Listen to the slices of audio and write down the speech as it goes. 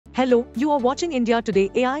Hello, you are watching India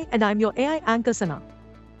Today AI and I'm your AI anchor Sana.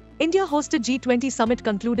 India hosted G20 Summit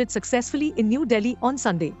concluded successfully in New Delhi on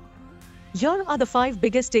Sunday. Here are the 5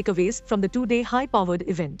 biggest takeaways from the 2-day high-powered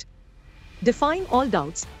event. Defying all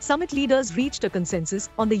doubts, summit leaders reached a consensus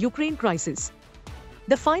on the Ukraine crisis.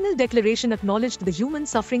 The final declaration acknowledged the human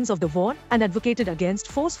sufferings of the war and advocated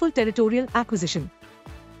against forceful territorial acquisition.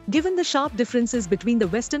 Given the sharp differences between the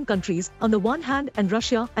Western countries on the one hand and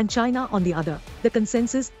Russia and China on the other, the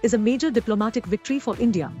consensus is a major diplomatic victory for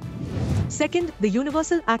India. Second, the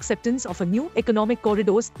universal acceptance of a new economic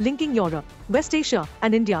corridors linking Europe, West Asia,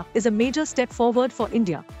 and India is a major step forward for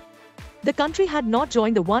India. The country had not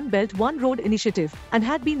joined the One Belt One Road initiative and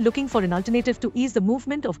had been looking for an alternative to ease the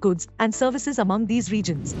movement of goods and services among these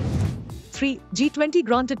regions. 3. G20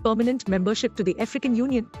 granted permanent membership to the African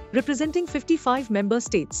Union, representing 55 member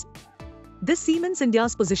states. This cements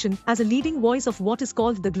India's position as a leading voice of what is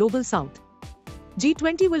called the Global South.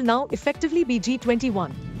 G20 will now effectively be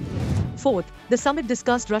G21. Fourth, the summit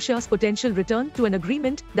discussed Russia's potential return to an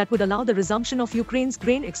agreement that would allow the resumption of Ukraine's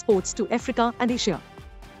grain exports to Africa and Asia.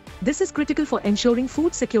 This is critical for ensuring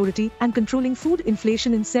food security and controlling food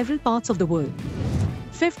inflation in several parts of the world.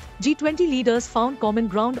 Fifth, G20 leaders found common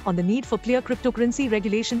ground on the need for clear cryptocurrency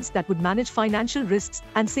regulations that would manage financial risks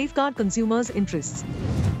and safeguard consumers' interests.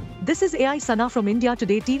 This is AI Sana from India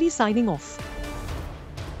Today TV signing off.